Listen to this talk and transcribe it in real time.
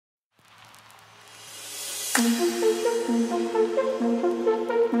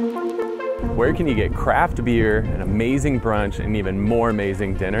Where can you get craft beer, an amazing brunch, and even more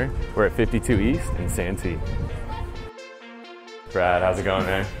amazing dinner? We're at 52 East in Santee. Brad, how's it going,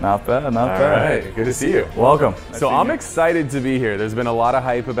 man? Not bad, not bad. All right, good to see you. Welcome. So I'm excited to be here. There's been a lot of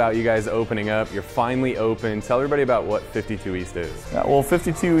hype about you guys opening up. You're finally open. Tell everybody about what 52 East is. Yeah, well,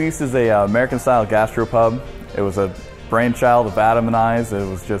 52 East is a American-style gastropub. It was a brainchild of Adam and I's. It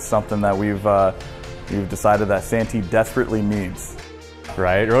was just something that we've decided that Santee desperately needs.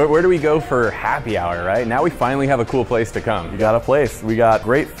 Right? Where do we go for happy hour, right? Now we finally have a cool place to come. You got a place. We got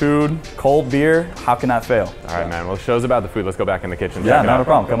great food, cold beer. How can that fail? All right, man. Well, the show's about the food. Let's go back in the kitchen. Yeah, not a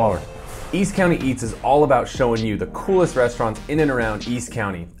problem. Come over. East County Eats is all about showing you the coolest restaurants in and around East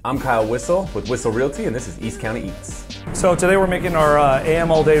County. I'm Kyle Whistle with Whistle Realty, and this is East County Eats. So today we're making our AM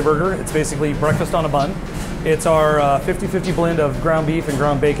all day burger. It's basically breakfast on a bun. It's our 50-50 blend of ground beef and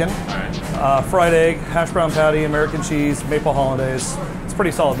ground bacon. Fried egg, hash brown patty, American cheese, maple hollandaise. It's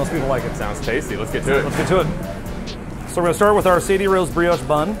pretty solid. Most people like it. Sounds tasty. Let's get to it. Let's get to it. So we're going to start with our Sadie Rose brioche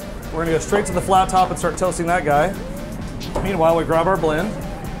bun. We're going to go straight to the flat top and start toasting that guy. Meanwhile, we grab our blend.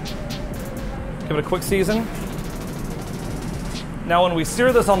 Give it a quick season. Now when we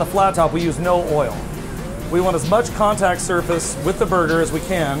sear this on the flat top, we use no oil. We want as much contact surface with the burger as we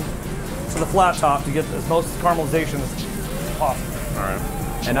can to the flat top to get as most caramelization as possible. All right.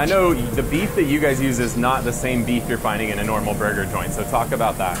 And I know the beef that you guys use is not the same beef you're finding in a normal burger joint, so talk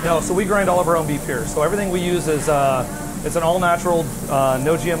about that. No, so we grind all of our own beef here. So everything we use is it's an all-natural,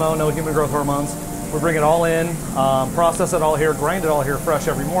 no GMO, no human growth hormones. We bring it all in, process it all here, grind it all here fresh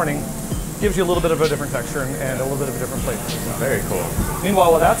every morning. Gives you a little bit of a different texture and a little bit of a different flavor. So. Very cool.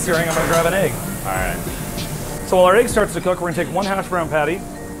 Meanwhile, while that's searing, I'm going to grab an egg. All right. So while our egg starts to cook, we're going to take one hash brown patty,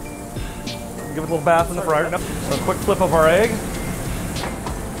 give it a little bath in the fryer. So a quick flip of our egg.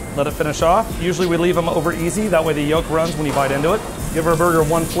 Let it finish off. Usually we leave them over easy, that way the yolk runs when you bite into it. Give our burger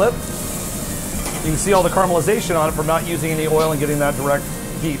one flip. You can see all the caramelization on it from not using any oil and getting that direct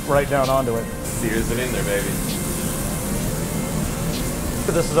heat right down onto it. Sears it in there, baby.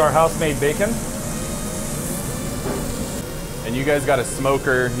 This is our house-made bacon. And you guys got a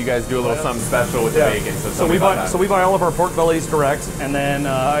smoker. You guys do a little something special with the bacon. So we buy all of our pork bellies direct, and then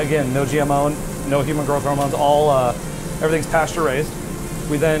again, no GMO, no human growth hormones. Everything's pasture raised.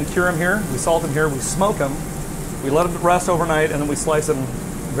 We then cure them here. We salt them here. We smoke them. We let them rest overnight, and then we slice them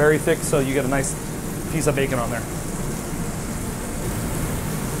very thick so you get a nice piece of bacon on there.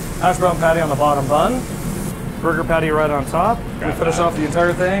 Hash brown patty on the bottom bun. Burger patty right on top. We finish off the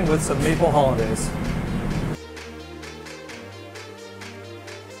entire thing with some maple hollandaise.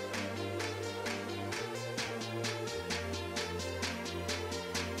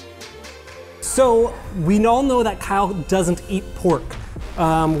 So we all know that Kyle doesn't eat pork,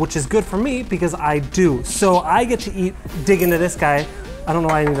 which is good for me because I do. So I get to dig into this guy. I don't know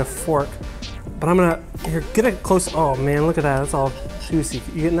why I need a fork, but I'm gonna, here, get it close. Oh man, look at that, that's all juicy.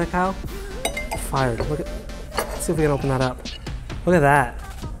 You getting that, Kyle? Fired, look at, let's see if we can open that up. Look at that.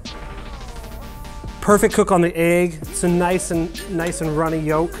 Perfect cook on the egg. It's a nice and runny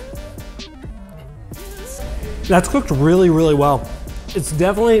yolk. That's cooked really, really well. It's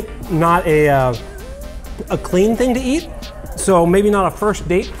definitely not a clean thing to eat, so maybe not a first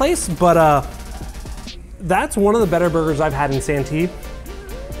date place, but that's one of the better burgers I've had in Santee.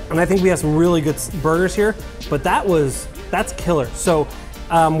 And I think we have some really good burgers here, but that's killer. So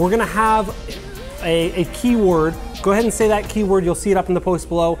we're gonna have a keyword. Go ahead and say that keyword. You'll see it up in the post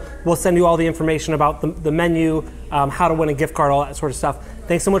below. We'll send you all the information about the menu, how to win a gift card, all that sort of stuff.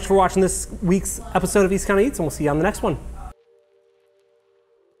 Thanks so much for watching this week's episode of East County Eats, and we'll see you on the next one.